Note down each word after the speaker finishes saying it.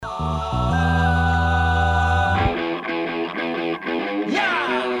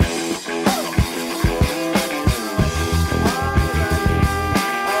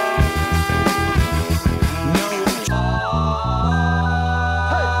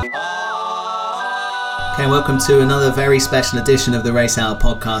Okay, welcome to another very special edition of the Race Hour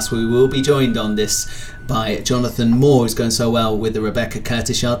podcast. We will be joined on this by Jonathan Moore, who's going so well with the Rebecca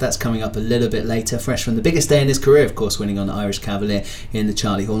Curtis Yard. That's coming up a little bit later, fresh from the biggest day in his career, of course, winning on Irish Cavalier in the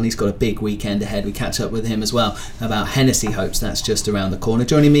Charlie Hall. And he's got a big weekend ahead. We catch up with him as well about Hennessy Hopes. That's just around the corner.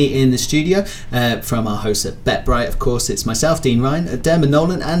 Joining me in the studio from our hosts at BetBright, of course, it's myself, Dean Ryan, Dermot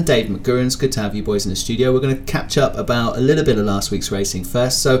Nolan and Dave McGurran. It's good to have you boys in the studio. We're going to catch up about a little bit of last week's racing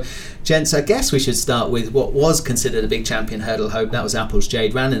first. So, gents, I guess we should start with what was considered a big champion hurdle hope. That was Apple's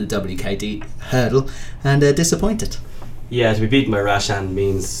Jade ran in the WKD hurdle and disappointed. Yeah, to be beaten by Rashan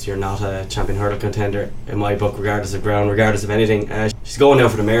means you're not a champion hurdle contender in my book, regardless of ground, regardless of anything. She's going now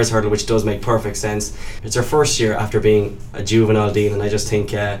for the Mayor's Hurdle, which does make perfect sense. It's her first year after being a juvenile, Dean, and I just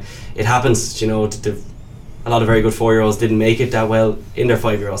think it happens. You know, a lot of very good 4-year-olds didn't make it that well in their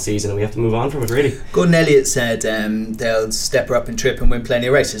 5-year-old season, and we have to move on from it, really. Gordon Elliott said they'll step her up in trip and win plenty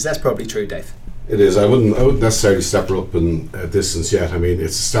of races. That's probably true, Dave. It is. I wouldn't necessarily step her up in distance yet. I mean,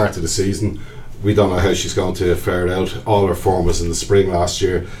 it's the start of the season. We don't know how she's going to fare out. All her form was in the spring last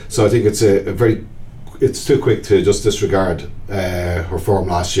year, so I think it's it's too quick to just disregard her form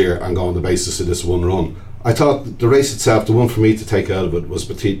last year and go on the basis of this one run. I thought the race itself, the one for me to take out of it was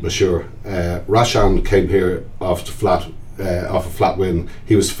Petite Mature. Rashan came here off a flat win.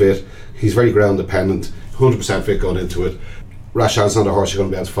 He was fit. He's very ground dependent, 100% fit going into it. Rashan's not a horse you're going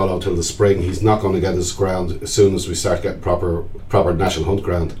to be able to follow until the spring. He's not going to get his ground as soon as we start getting proper national hunt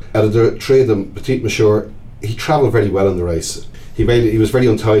ground. Out of the three of them, Petite Mature, he travelled very well in the race. He was very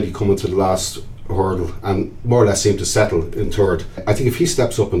untidy coming to the last hurdle and more or less seemed to settle in third. I think if he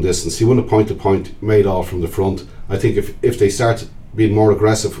steps up in distance, he won a point to point made all from the front. I think if they start being more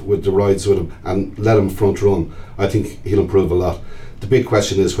aggressive with the rides with him and let him front run, I think he'll improve a lot. The big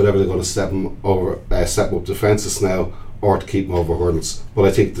question is whether they're going to step him up the fences now or to keep him over hurdles. But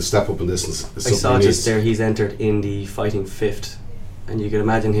I think the step up in distance is something. I saw just there he's entered in the fighting fifth, and you could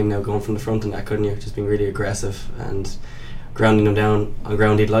imagine him now going from the front in that, couldn't you? Just being really aggressive and grounding him down on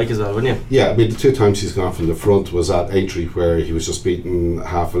ground he'd like as well, wouldn't you? Yeah, I mean the two times he's gone from the front was at Aintree, where he was just beaten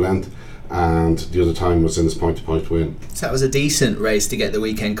half a length, and the other time was in his point-to-point win. So that was a decent race to get the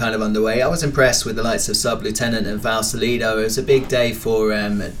weekend kind of underway. I was impressed with the likes of Sub Lieutenant and Val Salido. It was a big day for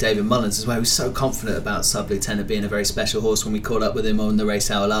David Mullins as well. He was so confident about Sub Lieutenant being a very special horse when we caught up with him on the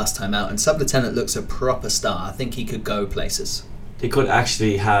Race Hour last time out, and Sub Lieutenant looks a proper star. I think he could go places. They could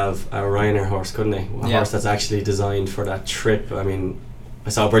actually have a Ryanair horse, couldn't they? A horse that's actually designed for that trip. I mean, I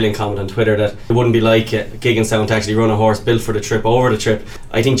saw a brilliant comment on Twitter that it wouldn't be like Gigginstown to actually run a horse built for the trip over the trip.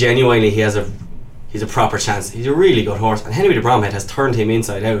 I think genuinely he's a proper chance. He's a really good horse, and Henry de Bromhead has turned him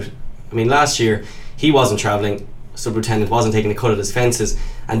inside out. I mean, last year he wasn't travelling, Sub-Lieutenant wasn't taking a cut at his fences,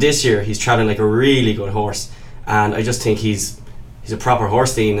 and this year he's travelling like a really good horse, and I just think he's a proper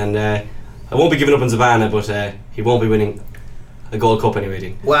horse, Dean, and I won't be giving up on Savannah, but he won't be winning a Gold Cup anyway,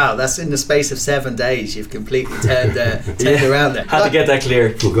 Dean. Wow, that's in the space of 7 days. You've completely turned around there. Had to get that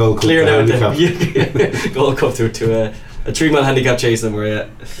clear. Cleared out the Gold Cup to a 3-mile handicap chase somewhere, yeah.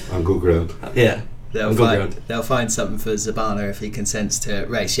 On good ground. Yeah. They'll find something for Zabana if he consents to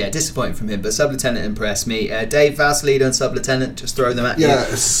race. Yeah, disappointing from him, but Sub-Lieutenant impressed me. Dave, Vasilido and Sub-Lieutenant, just throw them at you. Yeah,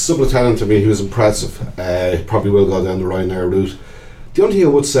 Sub-Lieutenant to me, he was impressive. Probably will go down the Ryanair route. The only thing I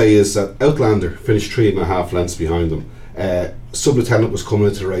would say is that Outlander finished 3.5 lengths behind them. Sub-Lieutenant was coming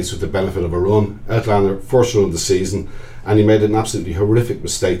into the race with the benefit of a run. Outlander, first run of the season, and he made an absolutely horrific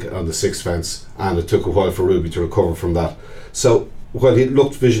mistake on the 6th fence, and it took a while for Ruby to recover from that. So while he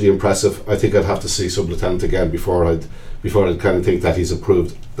looked visually impressive, I think I'd have to see Sub-Lieutenant again before I'd kind of think that he's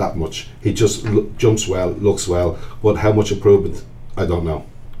improved that much. He just jumps well, looks well, but how much improvement, I don't know.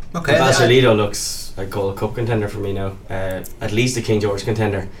 Okay. Vasilido looks a Gold Cup contender for me now, at least a King George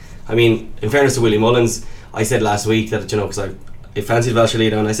contender. I mean, in fairness to Willie Mullins, I said last week that, you know, because I fancied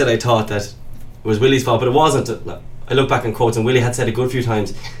Vasilido, and I said I thought that it was Willie's fault, but it wasn't. I look back in quotes, and Willie had said a good few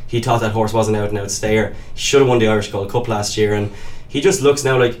times he thought that horse wasn't out and out stayer. He should have won the Irish Gold Cup last year, and he just looks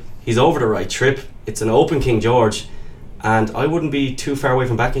now like he's over the right trip. It's an open King George, and I wouldn't be too far away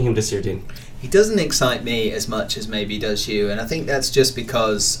from backing him this year, Dean. He doesn't excite me as much as maybe he does you, and I think that's just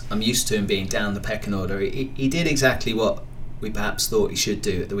because I'm used to him being down the pecking order. He did exactly what we perhaps thought he should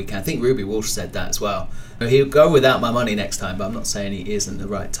do at the weekend. I think Ruby Walsh said that as well. He'll go without my money next time, but I'm not saying he isn't the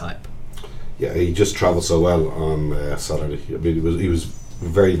right type. Yeah, he just travelled so well on Saturday. I mean, he was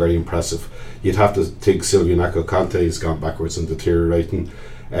very, very impressive. You'd have to think Silvio Naco Conte has gone backwards and deteriorating.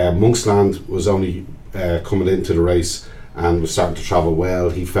 Monksland was only coming into the race and was starting to travel well.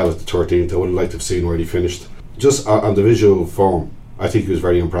 He fell at the 13th. I would have liked to have seen where he finished. Just on the visual form, I think he was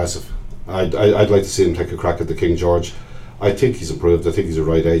very impressive. I'd like to see him take a crack at the King George. I think he's improved. I think he's the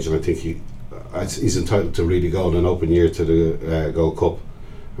right age, and I think he's entitled to really go in an open year to the Gold Cup.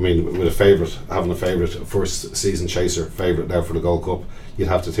 I mean, with having a favourite, first season chaser favourite now for the Gold Cup, you'd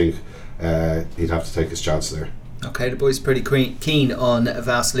have to think he'd have to take his chance there. Okay, the boys pretty keen on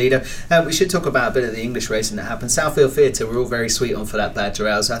Valsalida. We should talk about a bit of the English racing that happened. Southfield Theatre were all very sweet on for that Badger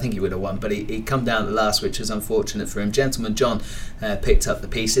Hours. I think he would have won, but he come down to last, which was unfortunate for him. Gentleman John picked up the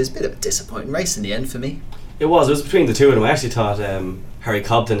pieces. Bit of a disappointing race in the end for me. It was between the two of them. I actually thought Harry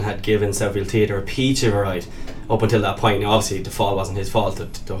Cobden had given Southfield Theatre a peach of a ride up until that point. Now, obviously the fall wasn't his fault,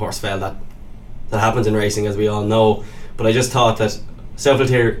 the horse fell. That happens in racing, as we all know, but I just thought that Southfield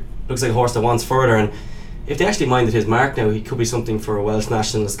Theatre looks like a horse that wants further, and if they actually minded his mark now, he could be something for a Welsh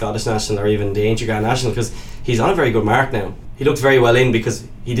National, a Scottish National, or even the Ancient Grand National, because he's on a very good mark now. He looked very well in because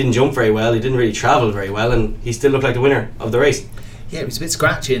he didn't jump very well, he didn't really travel very well, and he still looked like the winner of the race. Yeah, it was a bit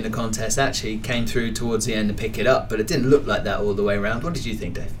scratchy in the contest actually. He came through towards the end to pick it up, but it didn't look like that all the way around. What did you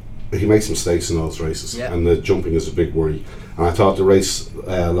think, Dave? He makes mistakes in all his races, and the jumping is a big worry. And I thought the race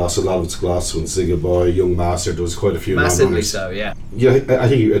lost a lot of its gloss when Ziggy Boy, Young Master, there was quite a few massively so, yeah. Yeah, I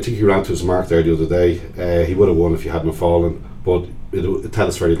think he ran to his mark there the other day. He would have won if he hadn't fallen, but it tells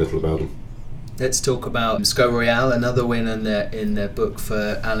us very little about him. Let's talk about Sco Royale, another win in the book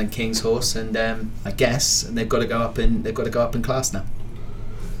for Alan King's horse, and I guess they've got to go up in class now.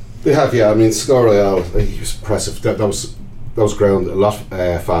 They have, yeah. I mean, Sco Royale, he was impressive. That was ground a lot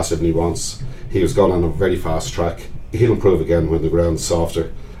faster than he wants. He was going on a very fast track. He'll improve again when the ground's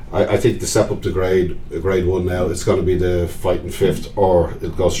softer. I think the step up to grade 1 now, it's going to be the fighting fifth, or it'll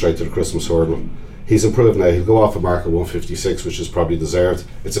go straight to the Christmas hurdle. He's improved now. He'll go off a mark of 156, which is probably deserved.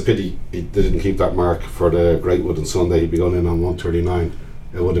 It's a pity he didn't keep that mark for the Greatwood on Sunday. He'd be going in on 139.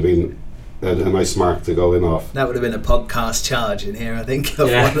 It would have been a nice mark to go in off. That would have been a podcast charge in here, I think, of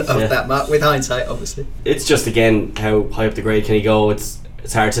that mark, with hindsight, obviously. It's just, again, how high up the grade can he go? It's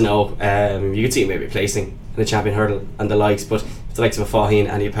hard to know. You could see him maybe placing in the champion hurdle and the likes, but if the likes of a Faugheen,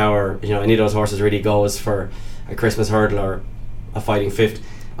 Andy Power, any of those horses really goes for a Christmas hurdle or a fighting fifth,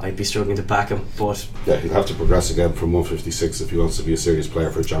 I'd be struggling to back him. But yeah, he'll have to progress again from 156 if he wants to be a serious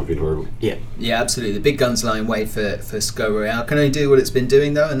player for a champion hurdle. Yeah, absolutely. The big guns lying way for Sco Royale. Can only do what it's been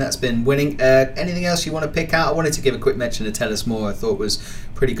doing though, and that's been winning. Anything else you want to pick out? I wanted to give a quick mention to Tell Us More. I thought was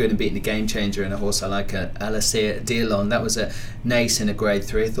pretty good in beating the Game Changer in a horse I like, Alasir Dialon. That was a Nace in a grade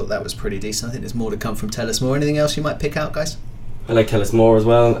 3. I thought that was pretty decent. I think there's more to come from Tell Us More. Anything else you might pick out, guys? I like Tell Us More as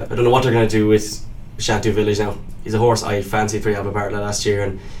well. I don't know what they're going to do with Shantou Village now. He's a horse I fancied for Alba Bartlett last year,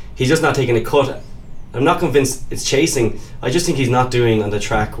 and he's just not taking a cut. I'm not convinced it's chasing. I just think he's not doing on the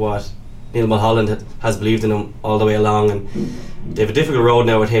track what Neil Mulholland has believed in him all the way along, and they have a difficult road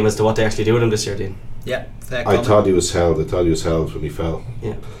now with him as to what they actually do with him this year, Dean. Yeah, fair comment. I thought he was held when he fell.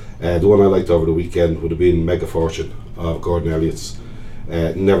 Yeah. The one I liked over the weekend would have been Mega Fortune of Gordon Elliott's.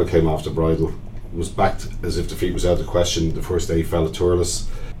 Never came off the bridle. Was backed as if defeat was out of the question the first day he fell at Tourless.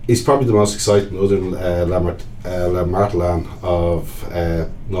 He's probably the most exciting, other than La Martelan of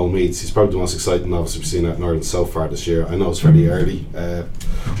Noel Meads. He's probably the most exciting novice we've seen out in Ireland so far this year. I know it's fairly early.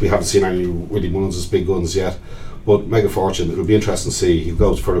 We haven't seen any Willie Mullins' big guns yet. But Mega Fortune, it'll be interesting to see. He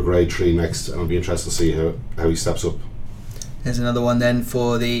goes for a grade 3 next, and it'll be interesting to see how he steps up. There's another one then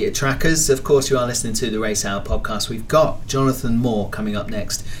for the trackers. Of course, you are listening to the Race Hour podcast. We've got Jonathan Moore coming up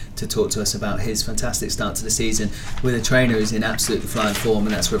next to talk to us about his fantastic start to the season with a trainer who's in absolutely flying form,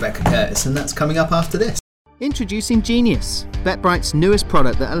 and that's Rebecca Curtis, and that's coming up after this. Introducing Genius, BetBright's newest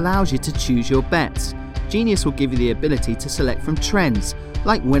product that allows you to choose your bets. Genius will give you the ability to select from trends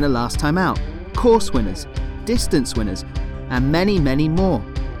like winner last time out, course winners, distance winners, and many, many more.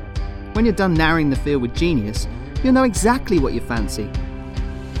 When you're done narrowing the field with Genius, you'll know exactly what you fancy.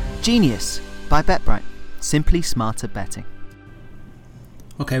 Genius by BetBright. Simply smarter betting.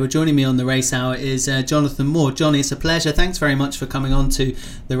 Okay, well, joining me on the Race Hour is Jonathan Moore. Johnny, it's a pleasure. Thanks very much for coming on to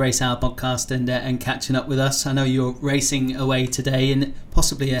the Race Hour podcast and catching up with us. I know you're racing away today and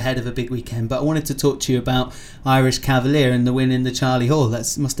possibly ahead of a big weekend, but I wanted to talk to you about Irish Cavalier and the win in the Charlie Hall.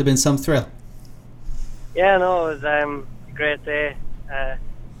 That must have been some thrill. Yeah, no, it was a great day.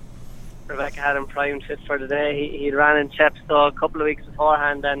 Rebecca had him primed fit for the day. He ran in Chepstow a couple of weeks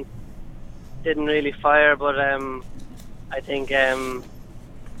beforehand and didn't really fire, but I think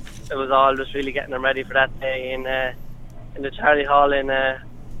it was all just really getting him ready for that day in the Charlie Hall in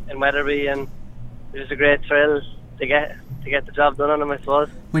Wetherby, and it was a great thrill to get get the job done on him, I suppose.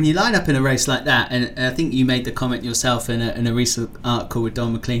 When you line up in a race like that, and I think you made the comment yourself in a recent article with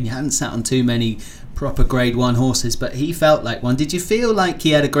Don McLean, you hadn't sat on too many proper Grade 1 horses, but he felt like one. Did you feel like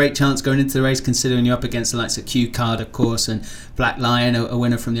he had a great chance going into the race, considering you're up against the likes of Q Card, of course, and Black Lion, a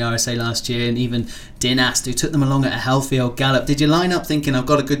winner from the RSA last year, and even Dinast, who took them along at a healthy old gallop? Did you line up thinking, I've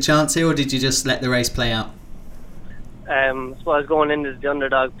got a good chance here, or did you just let the race play out? I suppose going into the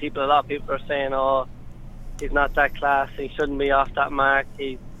underdog, a lot of people are saying, oh, he's not that class, he shouldn't be off that mark,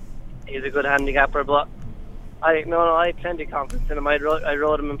 he's a good handicapper, but I had plenty of confidence in him. I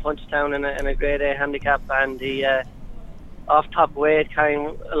rode him in Punchestown in a Grade A handicap, and he off top weight,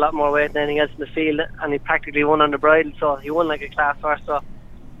 carrying a lot more weight than anything else in the field, and he practically won on the bridle, so he won like a class horse. So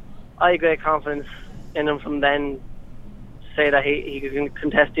I had great confidence in him from then to say that he could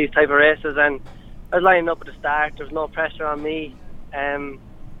contest these type of races, and I was lining up at the start. There was no pressure on me,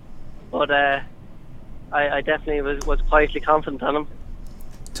 but I definitely was quietly confident on him.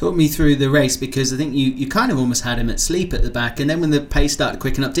 Talk me through the race, because I think you kind of almost had him at sleep at the back, and then when the pace started to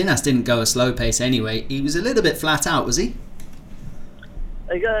quicken up, Dinast didn't go a slow pace anyway. He was a little bit flat out, was he?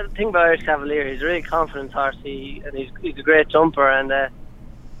 The thing about Irish Cavalier, he's a really confident horse, he's a great jumper, and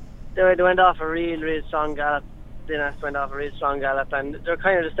they went off a real strong gallop. Dinast went off a real strong gallop, and they're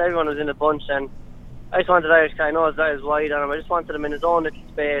kind of just, everyone was in a bunch, and I just wanted Irish, I know I was wide on him, I just wanted him in his own little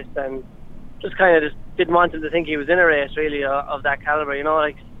space, and just kind of just didn't want him to think he was in a race really of that calibre, you know,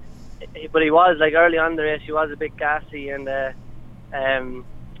 like. But he was, like, early on in the race, he was a bit gassy, and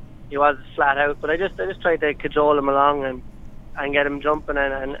he was flat out. But I just tried to cajole him along and get him jumping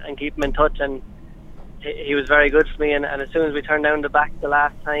and keep him in touch, and he was very good for me. And as soon as we turned down the back the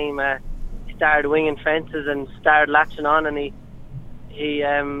last time, he started winging fences and started latching on, and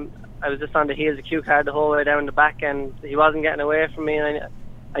I was just on the heels of Q Card the whole way down the back, and he wasn't getting away from me, and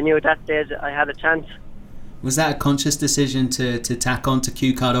I knew at that stage I had a chance. Was that a conscious decision to tack on to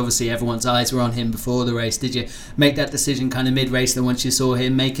Q Card? Obviously everyone's eyes were on him before the race. Did you make that decision kind of mid-race, that once you saw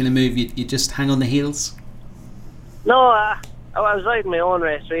him making a move, you just hang on the heels? No, I was riding my own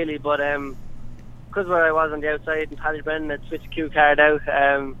race really, but because where I was on the outside and Paddy Brennan had switched Q Card out,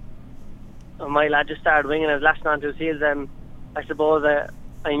 my lad just started winging. I was lashing onto his heels, and I suppose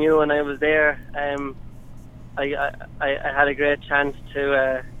I knew when I was there, I had a great chance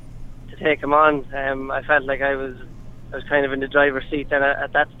to take him on. I felt like I was kind of in the driver's seat then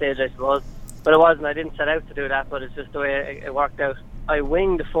at that stage, I suppose, but it wasn't. I didn't set out to do that, but it's just the way it worked out. I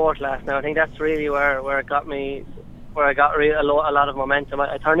winged the fourth last now. I think that's really where it got me, where I got a lot of momentum.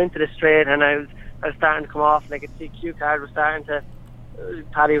 I turned into the straight, and I was starting to come off, and I could see Q Card was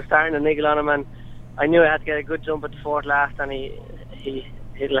Paddy was starting to niggle on him, and I knew I had to get a good jump at the fourth last, and he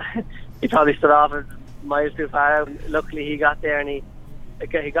probably stood off miles too far out. Luckily he got there, and he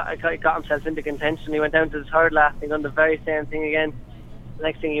got himself into contention. He went down to the third last, he done the very same thing again. The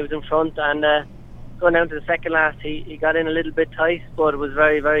next thing he was in front, and going down to the second last, he got in a little bit tight, but it was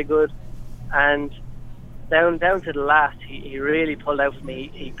very, very good. And down to the last, he really pulled out for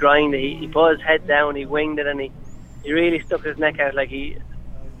me. He grinded, he put his head down, he winged it, and he really stuck his neck out. Like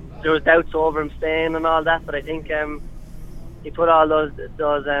there was doubts over him staying and all that, but I think he put all those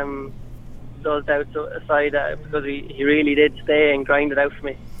doubts aside because he really did stay and grind it out for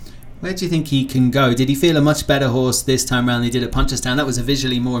me. Where do you think he can go? Did he feel a much better horse this time around than he did at Punchestown? That was a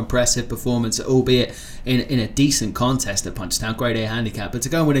visually more impressive performance, albeit in a decent contest at Punchestown, Grade A handicap. But to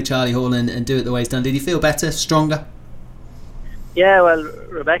go and win a Charlie Hall and do it the way he's done, did he feel better, stronger? Yeah, well,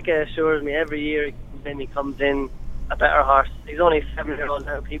 Rebecca assures me every year he comes in a better horse. He's only 7-year-old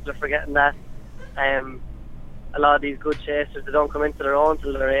now. People are forgetting that. A lot of these good chasers, they don't come into their own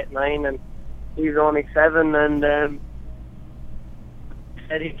till they're 8-9, and he's only 7, and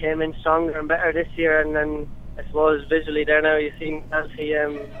said he came in stronger and better this year, and then I suppose visually there now you see as he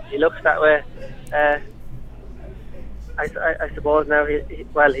looks that way. I suppose now he's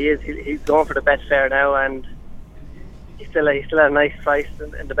going for the Betfair now, and he's still at a nice price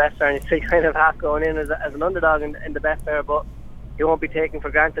in the Betfair, and he's still kind of half going in as an underdog in the Betfair, but he won't be taken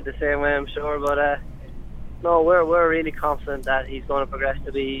for granted the same way, I'm sure. But no, we're really confident that he's going to progress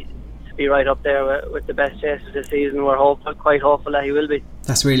to be right up there with the best chasers this season. We're quite hopeful that he will be.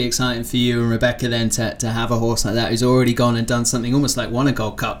 That's really exciting for you and Rebecca then to have a horse like that who's already gone and done something almost like won a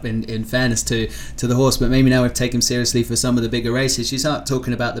Gold Cup in fairness to the horse, but maybe now we've taken him seriously for some of the bigger races. You start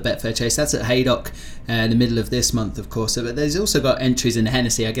talking about the Betfair Chase, that's at Haydock in the middle of this month, of course, but there's also got entries in the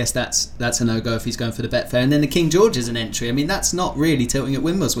Hennessy. I guess that's a no-go if he's going for the Betfair, and then the King George is an entry. I mean, that's not really tilting at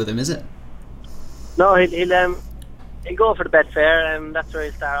Windmills with him, is it? No, he'll go for the Betfair, that's where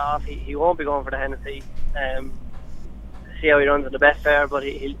he'll start off. He won't be going for the Hennessy. See how he runs in the Betfair, but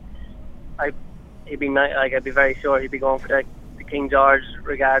he'd be I'd be very sure he'd be going for the King George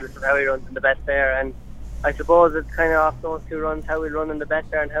regardless of how he runs in the Betfair. And I suppose it's kind of off those two runs, how he run in the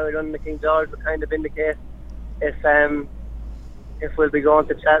Betfair and how he run in the King George will kind of indicate if we'll be going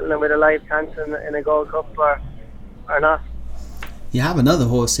to Cheltenham with a live chance in a Gold Cup or not. You have another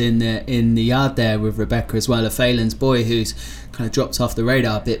horse in the yard there with Rebecca as well, a Phelan's Boy, who's kind of dropped off the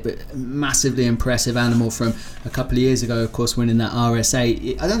radar a bit, but massively impressive animal from a couple of years ago, of course, winning that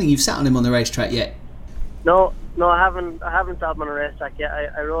RSA. I don't think you've sat on him on the racetrack yet. No, I haven't sat him on a racetrack yet.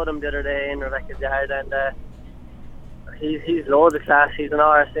 I rode him the other day in Rebecca's yard, and he's loads of class. He's an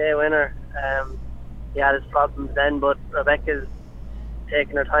RSA winner. He had his problems then, but Rebecca's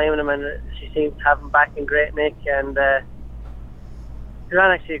taking her time with him, and she seems to have him back in great nick. And he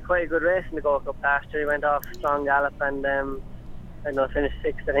ran actually quite a good race in the Gold Cup last year. He went off strong gallop and finished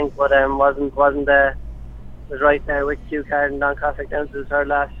sixth, I think, but wasn't was right there with Q Card and Don Cossack down to the third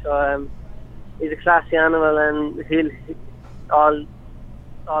last. So he's a classy animal, and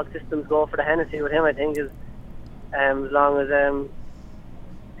all systems go for the Hennessy with him. I think as long as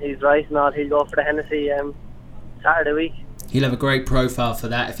he's right and all, he'll go for the Hennessy Saturday week. He'll have a great profile for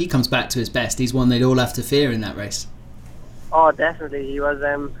that. If he comes back to his best, he's one they'd all have to fear in that race. Oh, definitely. He was.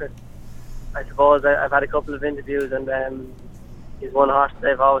 I suppose I've had a couple of interviews, and he's one horse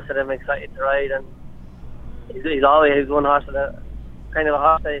that I've always said I'm excited to ride, and he's always one horse that kind of a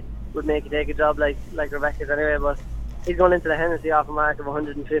horse that would make you take a job like Rebecca's anyway. But he's going into the Hennessy off a mark of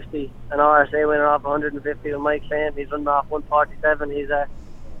 150, an RSA winner off 150 with Mike Lane. He's running off 147. He's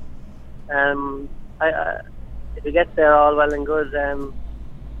if he gets there all well and good,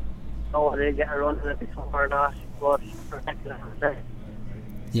 whether he'll get a run in it before or not.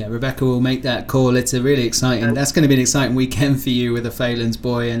 Yeah, Rebecca will make that call. It's a really exciting. That's going to be an exciting weekend for you with a Phelan's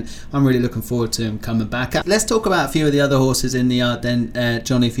Boy, and I'm really looking forward to him coming back. Let's talk about a few of the other horses in the yard then,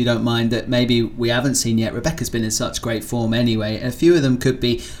 Johnny, if you don't mind, that maybe we haven't seen yet. Rebecca's been in such great form anyway. A few of them could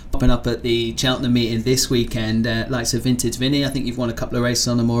be popping up at the Cheltenham meeting this weekend, like Vintage Vinny. I think you've won a couple of races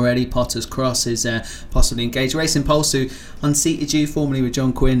on them already. Potter's Cross is possibly engaged. Racing Pulse, who unseated you formerly with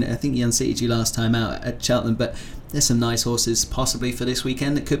John Quinn. I think he unseated you last time out at Cheltenham, but there's some nice horses possibly for this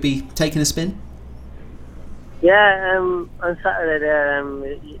weekend that could be taking a spin. Yeah, on Saturday there,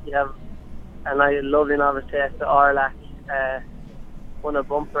 you have a nice, lovely novice test at Orlac. Won a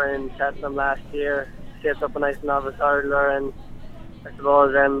bumper in Cheltenham last year, shaped up a nice novice hurdler, and I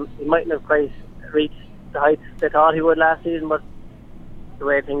suppose he mightn't have quite reached the heights they thought he would last season, but the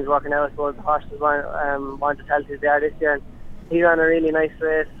way things are working out, I suppose the horses want to tell his there this year, and he ran a really nice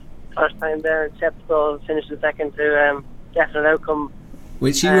race. First time there in Chepstow, finishing second to Definite Outcome,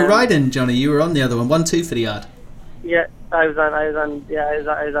 which you were riding, Johnny. You were on the other one, 1-2 for the yard. Yeah, I was on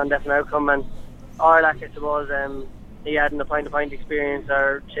Definite Outcome, and Orlac, I suppose, he hadn't a point-to-point experience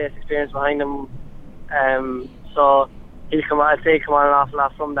or chase experience behind him, so I'd say come on an awful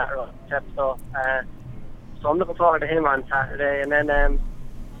lot from that run, Chepstow. So I'm looking forward to him on Saturday, and then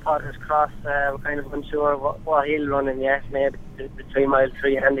Potter's Cross, we're kind of unsure what he'll run in yet. Maybe the 3 mile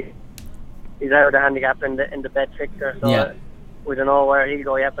 3 handicap. He's out of the handicap in the Bet Victor, so we don't know where he'll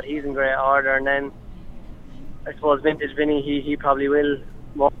go yet, but he's in great order. And then I suppose Vintage Vinny, he probably will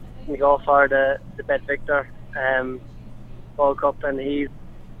go for the Bet Victor Gold Cup, and he's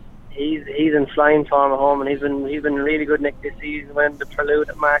in flying form at home, and he's been really good nick this season. Went the Prelude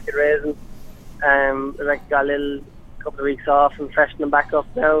at Market Raising, like got a couple of weeks off and freshening him back up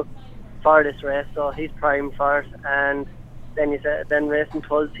now for this race, so he's primed for it. And then Racing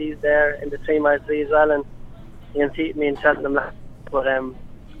Pulse, he's there in the 3 mile 3 as well, and he unseated me in Cheltenham last, but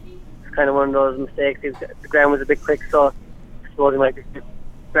it's kind of one of those mistakes. The ground was a bit quick, so I suppose he might be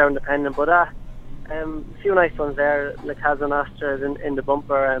ground dependent, but a few nice ones there, like Hazan Ostra in the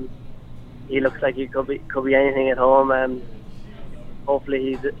bumper. He looks like he could be anything at home.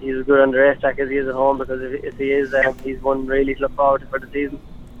 Hopefully he's as good on the racetrack as he is at home, because if he is, he's one really to look forward to for the season.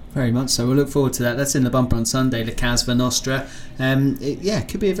 Very much so. We'll look forward to that. That's in the bumper on Sunday, the Casva Nostra. It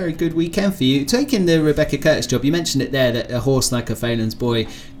could be a very good weekend for you. Taking the Rebecca Curtis job, you mentioned it there, that a horse like a Phelan's Boy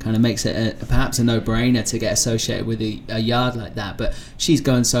kind of makes it perhaps a no-brainer to get associated with a yard like that, but she's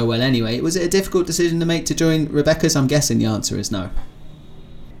going so well anyway. Was it a difficult decision to make to join Rebecca's? I'm guessing the answer is no.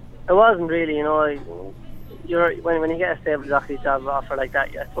 It wasn't really, when you get a stable jockey job offer like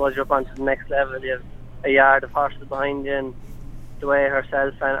that, I suppose you're up onto the next level. You have a yard of horses behind you, and the way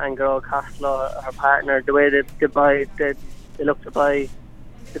herself and Gerald Costello, her partner, the way they look to buy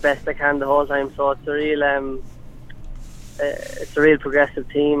the best they can the whole time. So it's a real progressive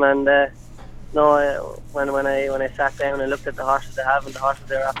team. And when I sat down and looked at the horses they have and the horses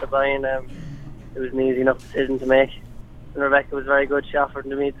they were after buying, it was an easy enough decision to make. Rebecca was very good. She offered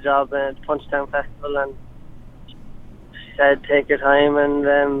me the job at the Punchtown Festival, and she said take your time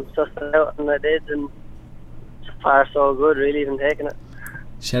and suss it out, and I did, and so far so good, really, even taking it.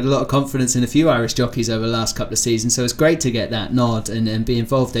 She had a lot of confidence in a few Irish jockeys over the last couple of seasons, so it's great to get that nod and be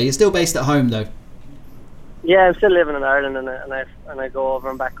involved there. You're still based at home though? Yeah, I'm still living in Ireland, and I go over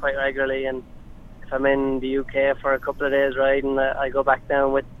and back quite regularly, and if I'm in the UK for a couple of days riding, I go back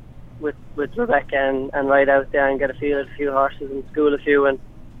down with Rebecca and ride out there and get a feel of a few horses and school a few, and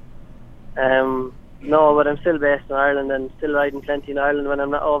no, but I'm still based in Ireland and still riding plenty in Ireland when I'm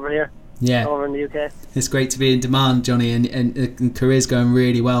not over here. Yeah, over in the UK. It's great to be in demand, Johnny, and the career's going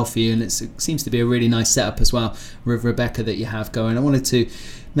really well for you, and it seems to be a really nice setup as well with Rebecca that you have going. I wanted to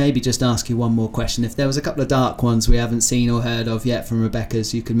maybe just ask you one more question. If there was a couple of dark ones we haven't seen or heard of yet from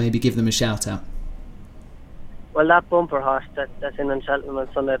Rebecca's, you could maybe give them a shout out. Well, that bumper horse that's in Cheltenham on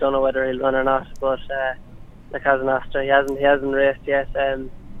Sunday, I don't know whether he'll run or not, but like Hasn't Astra, he hasn't raced yet.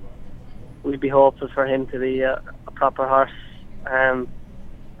 We'd be hopeful for him to be a proper horse.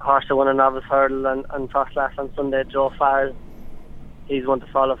 Horse that won a novice hurdle and Frostlass on Sunday, Joe Farrell. He's one to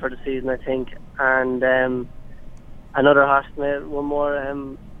follow for the season, I think. And another horse, one more,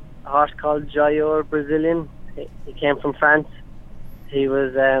 a horse called Jayor Brazilian. He came from France. He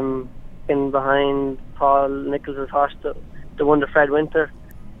was in behind Paul Nicholls' horse, the one to Fred Winter,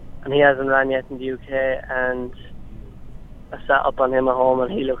 and he hasn't ran yet in the UK. And I sat up on him at home,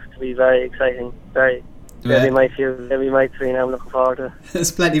 and he looks to be very exciting. They'll be my three now. I'm looking forward to.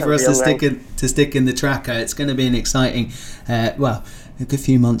 There's plenty for us to stick in the tracker. It's going to be an exciting, a good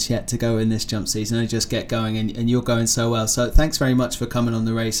few months yet to go in this jump season. I just get going, and you're going so well. So thanks very much for coming on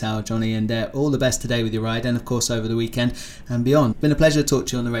the Race Hour, Johnny, and all the best today with your ride, and of course over the weekend and beyond. Been a pleasure to talk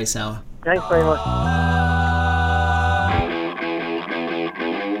to you on the Race Hour. Thanks very much.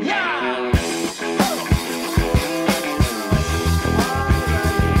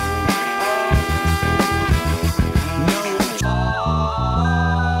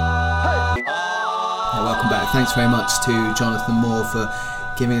 Thanks very much to Jonathan Moore for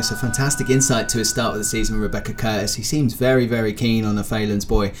giving us a fantastic insight to his start of the season with Rebecca Curtis. He seems very, very keen on a Phelan's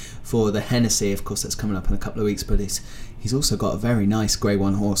Boy for the Hennessy. Of course, that's coming up in a couple of weeks, but he's also got a very nice Grade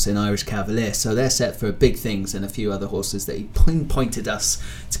 1 horse in Irish Cavalier, so they're set for big things, and a few other horses that he pointed us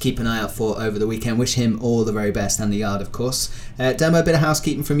to keep an eye out for over the weekend. Wish him all the very best, and the yard, of course. Demo, a bit of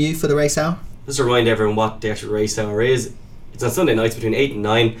housekeeping from you for the Race Hour? Just to remind everyone what the actual Race Hour is. It's on Sunday nights between 8 and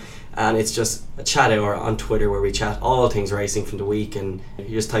 9. And it's just a chat hour on Twitter where we chat all things racing from the week, and you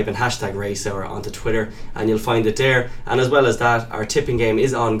just type in #RaceHour onto Twitter and you'll find it there. And as well as that, our tipping game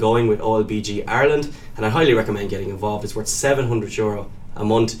is ongoing with OLBG Ireland, and I highly recommend getting involved. It's worth €700 a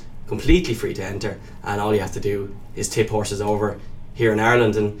month, completely free to enter, and all you have to do is tip horses over here in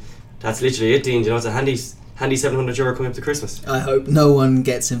Ireland, and that's literally it, Dean. You know, it's a handy €700 coming up to Christmas. I hope no one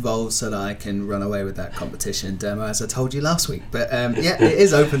gets involved so that I can run away with that competition, Demo, as I told you last week. But yeah, it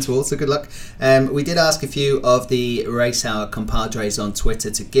is open to all, so good luck. We did ask a few of the Race Hour compadres on Twitter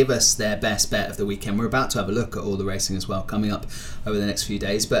to give us their best bet of the weekend. We're about to have a look at all the racing as well coming up over the next few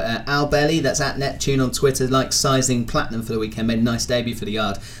days. But Al Belly, that's at Neptune on Twitter, likes Sizing Platinum for the weekend, made a nice debut for the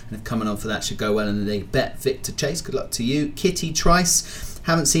yard, and if coming on for that should go well in the Bet Victor Chase. Good luck to you. Kitty Trice,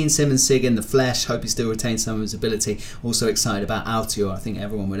 haven't seen Simon Sig in the flesh, hope he still retains some of his ability. Also excited about Altior. I think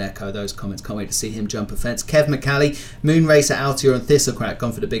everyone would echo those comments. Can't wait to see him jump a fence. Kev McCallie, Moon Racer, Altior and Thistlecrack,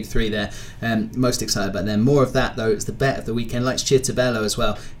 gone for the big three there. Most excited about them. More of that though. It's the bet of the weekend. Likes Chirtabello as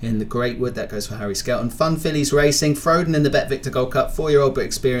well in the Greatwood. That goes for Harry Skelton. Fun Fillies Racing, Froden in the Bet Victor Gold Cup. 4-year-old but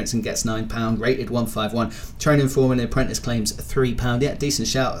experienced and gets £9. Rated 151. Training Foreman and Apprentice claims £3. Yeah, decent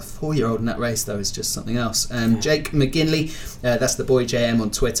shout. A 4-year-old in that race though is just something else. Jake McGinley, that's the boy JM on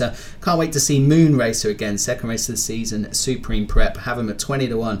Twitter. Can't wait to see Moon Racer again. Second race of the season, Supreme Prep. Have him at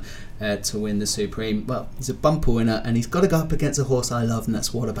 20-1 to win the Supreme. Well, he's a bumper winner and he's got to go up against a horse I love, and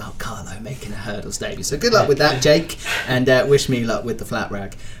that's What About Carlo making a hurdles debut. So good luck with that, Jake, and wish me luck with the flat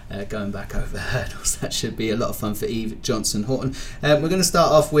rag going back over hurdles. That should be a lot of fun for Eve Johnson Horton. We're going to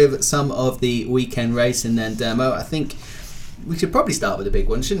start off with some of the weekend racing then, Demo. I think we should probably start with the big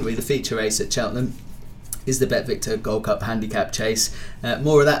one, shouldn't we? The feature race at Cheltenham is the Bet Victor Gold Cup Handicap Chase.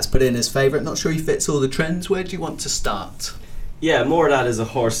 More of that's put in as favourite. Not sure he fits all the trends. Where do you want to start? Yeah, More of That is a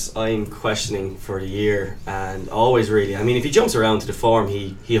horse I'm questioning for the year, and always really. I mean, if he jumps around to the form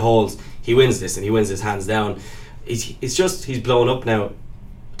he holds, he wins this, and he wins this hands down. It's just he's blown up now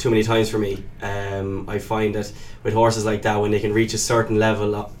too many times for me. I find that with horses like that, when they can reach a certain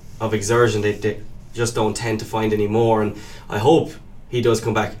level of exertion, they just don't tend to find any more. And I hope he does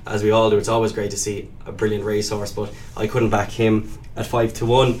come back, as we all do. It's always great to see a brilliant racehorse, but I couldn't back him at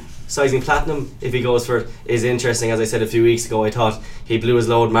 5-1. Sizing Platinum, if he goes for it, is interesting. As I said a few weeks ago, I thought he blew his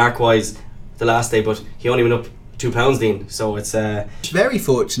load mark-wise the last day, but he only went up 2 pounds, Dean. So it's very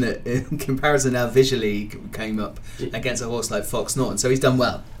fortunate in comparison how visually he came up against a horse like Fox Norton. So he's done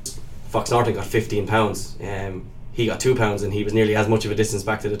well. Fox Norton got 15 pounds. He got 2 pounds, and he was nearly as much of a distance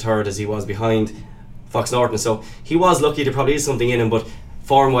back to the third as he was behind Fox Norton. So he was lucky. There probably is something in him, but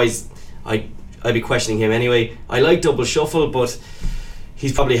form-wise, I'd be questioning him anyway. I like Double Shuffle, but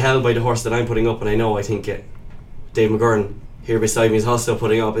he's probably held by the horse that I'm putting up, and I think Dave McGurn here beside me is also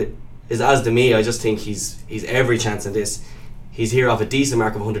putting up. It is As to me. I just think he's every chance in this. He's here off a decent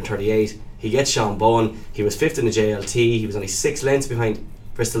mark of 138. He gets Sean Bowen. He was 5th in the JLT. He was only 6 lengths behind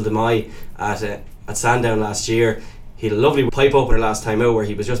Bristol de Mai at Sandown last year. He had a lovely pipe opener last time out where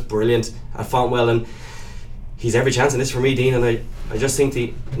he was just brilliant at Fontwell, and he's every chance in this for me, Dean. And I just think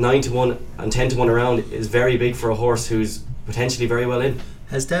the 9-1 and 10-1 around is very big for a horse who's potentially very well in.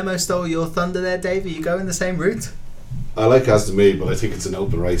 Has Demo stole your thunder there, Dave? Are you going the same route? I like As to Me, but I think it's an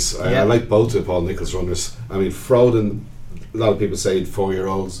open race. I like both of Paul Nicholls runners. I mean, Frodon, a lot of people say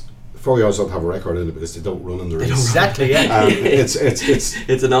 4-year-olds don't have a record in it because they don't run in the race. Exactly, yeah.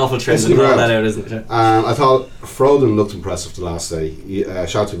 It's an awful trend to throw that out, isn't it? I thought Frodon looked impressive the last day.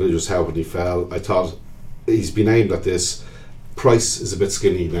 Shelton Village was held when he fell. I thought he's been aimed at this. Price is a bit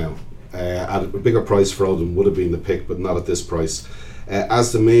skinny now. At a bigger price, Frodon would have been the pick, but not at this price.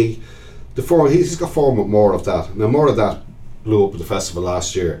 As to Me, the form, he's got form with more of that. Now, more of that blew up at the festival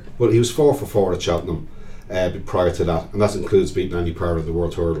last year, but he was 4 for 4 at Cheltenham prior to that, and that includes beating Andy Power in the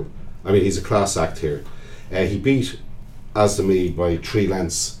World Hurdle. I mean, he's a class act here. He beat As to Me by 3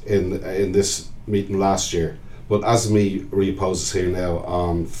 lengths in this meeting last year, but As to Me reopposes here now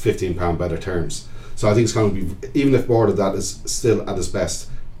on £15 better terms. So I think it's going to be, even if more of that is still at his best,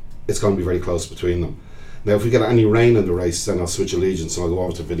 it's going to be very close between them. Now, if we get any rain in the race, then I'll switch allegiance and I'll go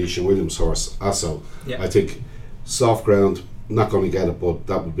over to Venetia Williams' horse, Asso. Yeah. I think soft ground, not going to get it, but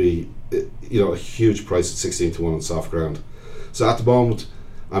that would be, a huge price at 16-1 on soft ground. So at the moment,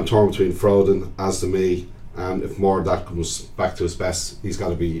 I'm torn between Frodon, As to Me, and if more of that comes back to his best, he's got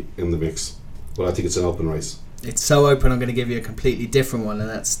to be in the mix. But I think it's an open race. It's so open, I'm going to give you a completely different one, and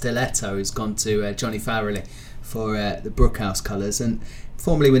that's Stiletto, who's gone to Johnny Farrelly for the Brookhouse colours, and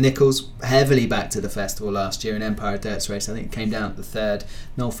formerly with Nicholls, heavily back to the festival last year in Empire Dirts race. I think it came down at the third.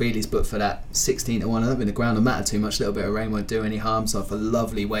 Noel Feely's booked for that 16-1. I don't think the ground will matter too much. A little bit of rain won't do any harm. So off a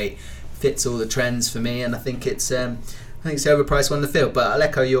lovely weight, fits all the trends for me, and I think it's the overpriced one in the field. But I'll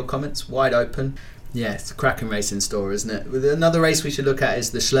echo your comments. Wide open. Yeah, it's a cracking racing store, isn't it? With another race we should look at is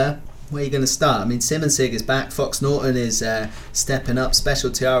the Schleur. Where are you going to start? I mean, Simmonsig is back. Fox Norton is stepping up. Special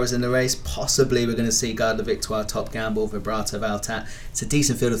Tiara's in the race. Possibly we're going to see Garde la Victoire, Top Gamble, Vibrato, Valtat. It's a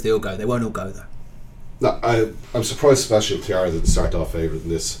decent field if they all go. They won't all go, though. No, I'm surprised Special Tiara didn't start off favourite in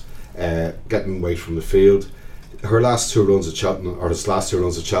this. Getting weight from the field. Her last 2 runs at Cheltenham, or his last 2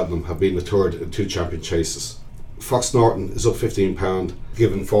 runs at Cheltenham, have been the third in 2 champion chases. Fox Norton is up £15,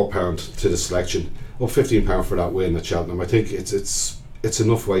 given £4 to the selection. Up £15 for that win at Cheltenham. I think it's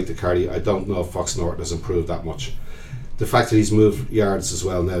enough weight to carry. I don't know if Fox Norton has improved that much. The fact that he's moved yards as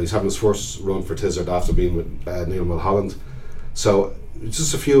well now, he's having his first run for Tizard after being with Neil Mulholland. So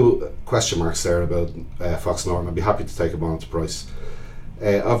just a few question marks there about Fox Norton. I'd be happy to take him on to price.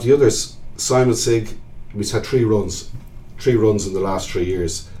 Of the others, Simmonsig, he's had 3 runs in the last 3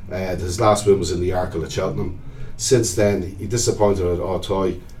 years. His last win was in the Arkle at Cheltenham. Since then, he disappointed at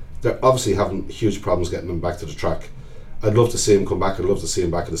Auteuil. They're obviously having huge problems getting him back to the track. I'd love to see him come back. I'd love to see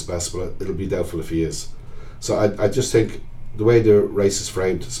him back at his best, but it'll be doubtful if he is. So I just think the way the race is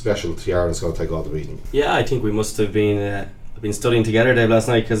framed, Special Tiara is going to take all the beating. Yeah, I think we must have been studying together, Dave, last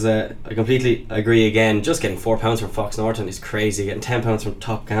night, because I completely agree again. Just getting £4 from Fox Norton is crazy. Getting £10 from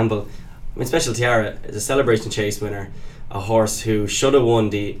Top Gamble. I mean, Special Tiara is a Celebration Chase winner, a horse who should have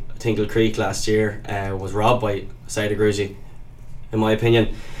won the Tinkle Creek last year, was robbed by Saida Gruji, in my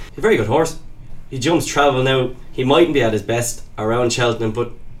opinion. He's a very good horse. He jumps travel now. He mightn't be at his best around Cheltenham,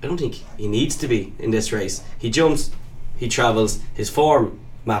 but I don't think he needs to be in this race. He jumps, he travels, his form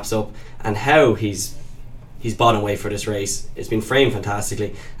maps up, and how he's bottom weight for this race. It's been framed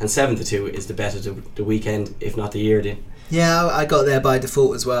fantastically, and 7-2 is the bet of the weekend, if not the year. Dean. Yeah, I got there by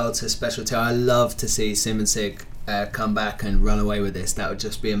default as well to Special Tiara. I love to see Simmonsig come back and run away with this. That would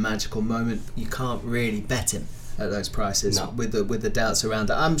just be a magical moment. You can't really bet him at those prices. No. with the doubts around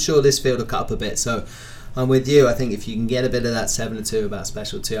it. I'm sure this field will cut up a bit, so I'm with you. I think if you can get a bit of that 7-2 about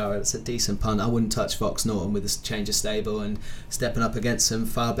Special Tiara, it's a decent punt. I wouldn't touch Fox Norton with this change of stable and stepping up against some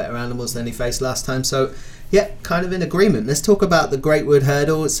far better animals than he faced last time. So yeah, kind of in agreement. Let's talk about the Great Wood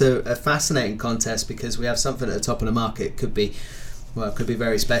Hurdle. It's a fascinating contest because we have something at the top of the market. It could be Well, it could be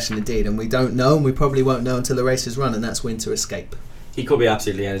very special indeed, and we don't know, and we probably won't know until the race is run, and that's Winter Escape. He could be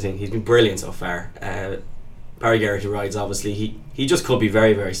absolutely anything. He's been brilliant so far. Barry Geraghty rides, obviously. He just could be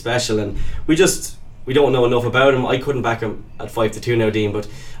very, very special, and we don't know enough about him. I couldn't back him at 5-2 now, Dean, but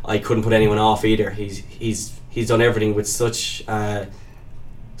I couldn't put anyone off either. He's done everything with such an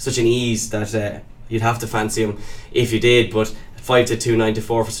ease that you'd have to fancy him if you did. But 5-2, 9-4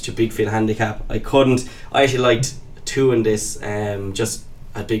 for such a big field handicap, I couldn't. I actually liked 2 in this, just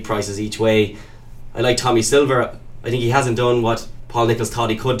at big prices each way. I like Tommy Silver. I think he hasn't done what Paul Nicholls thought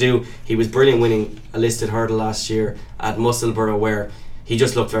he could do. He was brilliant winning a listed hurdle last year at Musselburgh, where he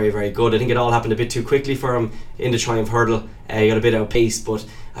just looked very, very good. I think it all happened a bit too quickly for him in the Triumph hurdle. He got a bit outpaced, but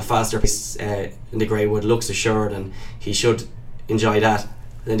a faster pace in the Greywood looks assured, and he should enjoy that.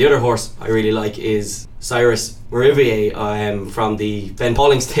 And then the other horse I really like is Cyrus Morivier from the Ben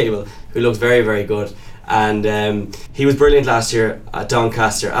Pauling stable, who looks very, very good. And he was brilliant last year at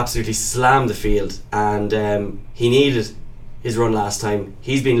Doncaster, absolutely slammed the field, and he needed his run last time.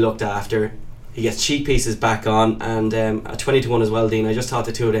 He's been looked after. He gets cheap pieces back on, and at 20-1 as well, Dean. I just thought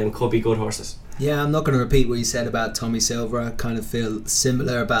the two of them could be good horses. Yeah, I'm not going to repeat what you said about Tommy Silver. I kind of feel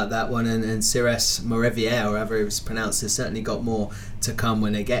similar about that one, and Cyrus Morivier, or however it was pronounced, has certainly got more to come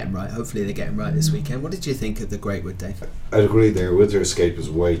when they get him right. Hopefully they get him right this weekend. What did you think of the Greatwood, Dave? I'd agree there. Winter Escape is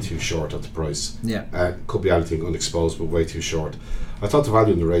way too short at the price. Yeah. Could be anything unexposed, but way too short. I thought the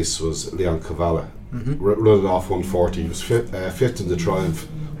value in the race was Leon Cavallo. Running off 140. He was fifth in the Triumph.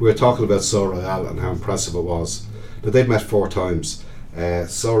 We were talking about Sceau Royal and how impressive it was. Now, they've met 4 times.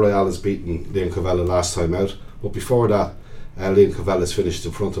 Sceau Royal has beaten Leon Cavallo last time out, but before that, Leon Cavallo has finished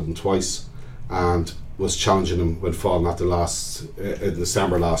in front of him twice and was challenging him when falling at the last in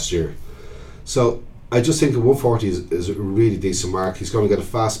December last year. So I just think 140 is a really decent mark. He's going to get a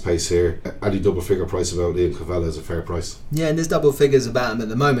fast pace here. Any double figure price about Leon Cavallo is a fair price. Yeah, and there's double figures about him at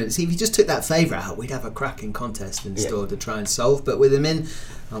the moment. See, if you just took that favourite out, we'd have a cracking contest in store to try and solve. But with him in,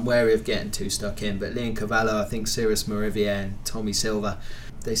 I'm wary of getting too stuck in. But Leon Cavallo, I think Cyrus Morivier and Tommy Silver,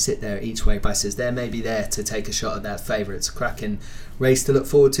 they sit there each way prices. They're maybe there to take a shot at that favourite. It's a cracking race to look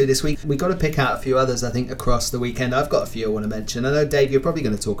forward to this week. We've got to pick out a few others, I think, across the weekend. I've got a few I want to mention. I know, Dave, you're probably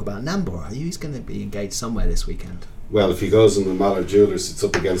going to talk about Nambor. Are you? He's going to be engaged somewhere this weekend. Well, if he goes in the Mallard Jewellers, it's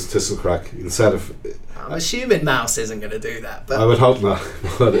up against Thistlecrack. Instead of, I'm assuming Mouse isn't going to do that. But I would hope not.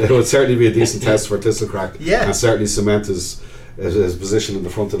 But it would certainly be a decent test for Thistlecrack. Yeah. And certainly cement his position in the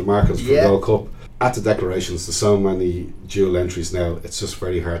front of the market for the Gold Cup. At the declarations, there's so many dual entries now, it's just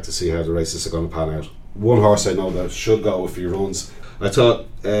very hard to see how the races are going to pan out. One horse I know that should go if he runs. I thought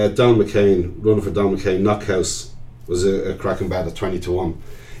Don McCain, running for Don McCain, Knockhouse was a cracking bet at 20-1.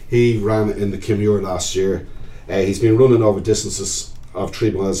 He ran in the Kimure last year. He's been running over distances of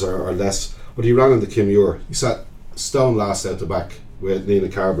 3 miles or less, but he ran in the Kimure. He sat stone last out the back with Nina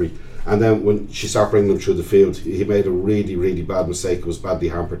Carberry, and then when she started bringing him through the field, he made a really, really bad mistake. It was badly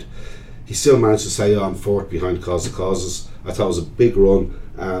hampered. He still managed to stay on fourth behind Cause of Causes. I thought it was a big run,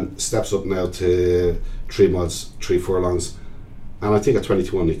 and steps up now to 3 miles, 3 furlongs. And I think at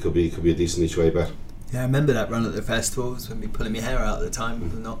 20-1 he could be a decent each way bet. Yeah, I remember that run at the festival. It was when we pulling my hair out at the time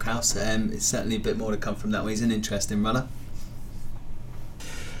with the Knockhouse. It's certainly a bit more to come from that one. He's an interesting runner.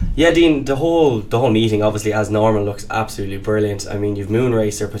 Yeah, Dean, the whole meeting, obviously, as normal, looks absolutely brilliant. I mean, you've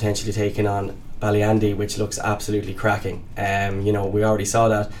Moonracer potentially taking on Ballyandy, which looks absolutely cracking. We already saw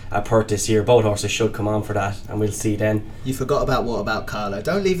that at Perth this year. Both horses should come on for that, and we'll see then. You forgot about What About Carlo.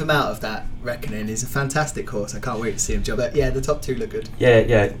 Don't leave him out of that reckoning. He's a fantastic horse. I can't wait to see him jump. But yeah, the top two look good.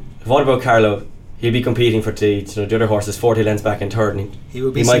 Yeah. What About Carlo? He'll be competing for the other horses 40 lengths back in third, and he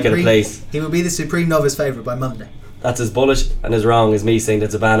might get a place. He will be the supreme novice favourite by Monday. That's as bullish and as wrong as me saying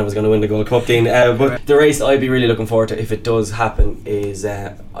that Zabana was going to win the Gold Cup, Dean. But the race I'd be really looking forward to, if it does happen, is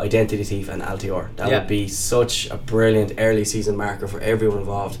Identity Thief and Altior. That would be such a brilliant early season marker for everyone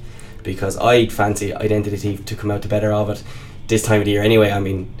involved, because I'd fancy Identity Thief to come out the better of it this time of the year anyway. I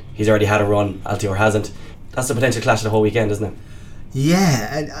mean, he's already had a run, Altior hasn't. That's the potential clash of the whole weekend, isn't it?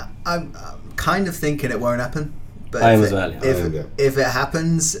 Yeah, and I'm kind of thinking it won't happen. But I am as well. If it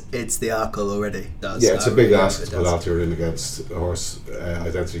happens, it's the Arkle already. It's a big ask to put Altior in against a horse,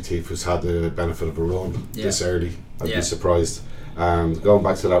 Identity Thief, who's had the benefit of a run this early. I'd be surprised. And going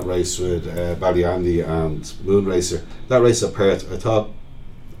back to that race with Ballyandy and Moonracer, that race at Perth, I thought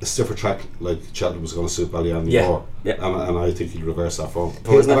a stiffer track like Cheltenham was going to suit Ballyandy more. Yeah. And I think he'd reverse that form.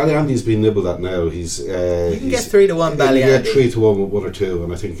 Ballyandy's been nibbled at now. You can get 3-1 Ballyandy. You get 3-1 with 1 or 2,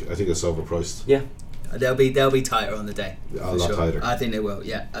 and I think it's overpriced. Yeah. They'll be tighter on the day. A lot tighter. I think they will.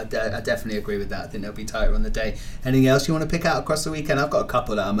 Yeah, I definitely agree with that. I think they'll be tighter on the day. Anything else you want to pick out across the weekend? I've got a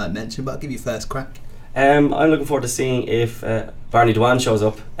couple that I might mention, but I'll give you first crack. I'm looking forward to seeing if Barney Dwan shows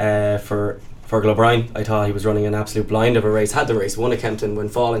up for Fergal O'Brien. I thought he was running an absolute blind of a race, had the race, won at Kempton when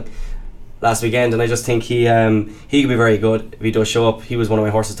falling last weekend, and I just think he could be very good if he does show up. He was one of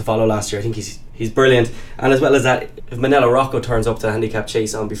my horses to follow last year. I think he's brilliant, and as well as that, if Manello Rocco turns up to the handicap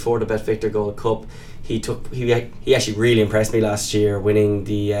chase on before the Bet Victor Gold Cup, he actually really impressed me last year, winning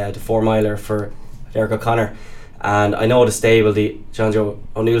the 4 miler for Derek O'Connor. And I know the stable, the John Joe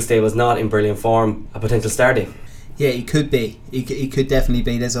O'Neill stable, is not in brilliant form. A potential starting. Yeah, he could be. He could definitely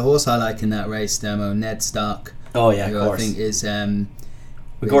be. There's a horse I like in that race, Demo, Ned Stark. Oh yeah, of course. I think is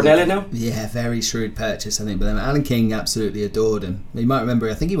with Gordon Elliott now? Yeah, very shrewd purchase, I think. But Alan King absolutely adored him. You might remember,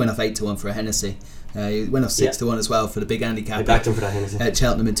 I think he went off 8-1 for a Hennessy. He went off 6-1 as well for the big handicap. I backed him for that Hennessy at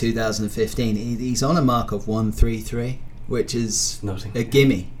Cheltenham in 2015. He's on a mark of 133, which is nothing. A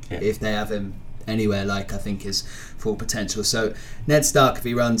gimme if they have him anywhere like I think his full potential. So Ned Stark, if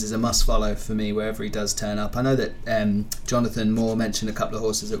he runs, is a must follow for me wherever he does turn up. I know that Jonathan Moore mentioned a couple of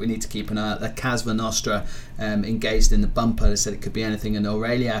horses that we need to keep an eye out. The Casva Nostra engaged in the bumper. They said it could be anything. And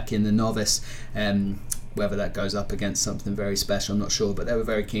Aureliac in the novice, whether that goes up against something very special, I'm not sure, but they were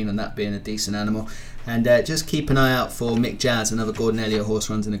very keen on that being a decent animal. And just keep an eye out for Mick Jazz, another Gordon Elliott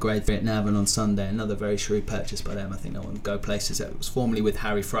horse, runs in a Grade 3 at Navan on Sunday. Another very shrewd purchase by them. I think that one go places. It was formerly with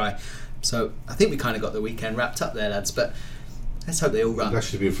Harry Fry. So I think we kind of got the weekend wrapped up there, lads, but let's hope they all run. He'd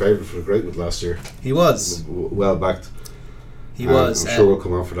actually be a favourite for the Greatwood last year. He was. Well backed. He was. I'm sure we'll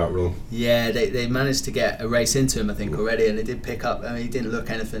come on for that run. Yeah, they managed to get a race into him, I think, already, and they did pick up. I mean, he didn't look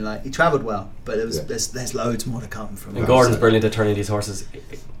anything like... He travelled well, but there's loads more to come from him. And Gordon's brilliant at turning these horses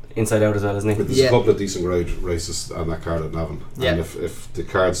inside out as well, isn't he? There's a couple of decent grade races on that card at Navan, and if the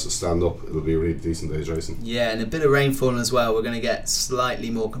cards stand up, it'll be a really decent day's racing. Yeah, and a bit of rainfall as well. We're going to get slightly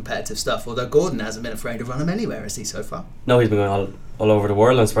more competitive stuff, although Gordon hasn't been afraid to run him anywhere, has he, so far? No, he's been going all over the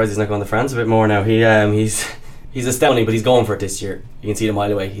world. I'm surprised he's not going to France a bit more now. He's astounding, but he's going for it this year. You can see it a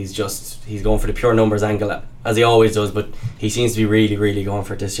mile away. He's going for the pure numbers angle, as he always does, but he seems to be really, really going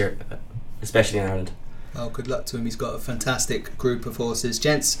for it this year, especially in Ireland. Well, good luck to him. He's got a fantastic group of horses.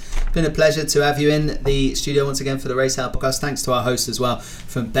 Gents, it's been a pleasure to have you in the studio once again for the Race Hour podcast. Thanks to our hosts as well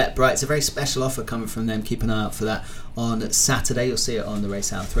from BetBright. It's a very special offer coming from them. Keep an eye out for that on Saturday. You'll see it on the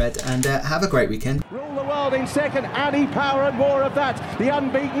Race Hour thread. And have a great weekend. Rule the world in second. Annie Power and more of that. The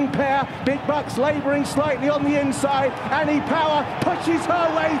unbeaten pair. Big Bucks labouring slightly on the inside. Annie Power pushes her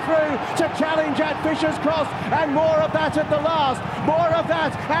way through to challenge at Fisher's Cross. And more of that at the last. More of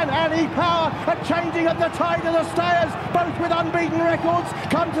that. And Annie Power are changing at the tide of the stayers. Both with unbeaten records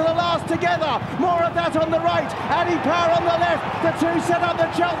come to the last together. More of that on the right. Annie Power on the left. The two set up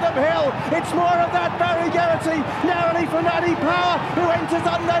the Cheltenham Hill. It's more of that. Barry Geraghty narrowly from Annie Power, who enters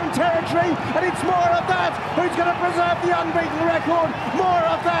unknown territory. And it's more of that. Who's going to preserve the unbeaten record? More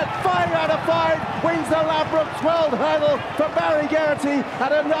of that. 5 out of 5 wins the Ladbrokes World Hurdle for Barry Geraghty,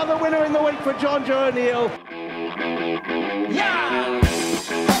 and another winner in the week for John Joe O'Neill. Yeah!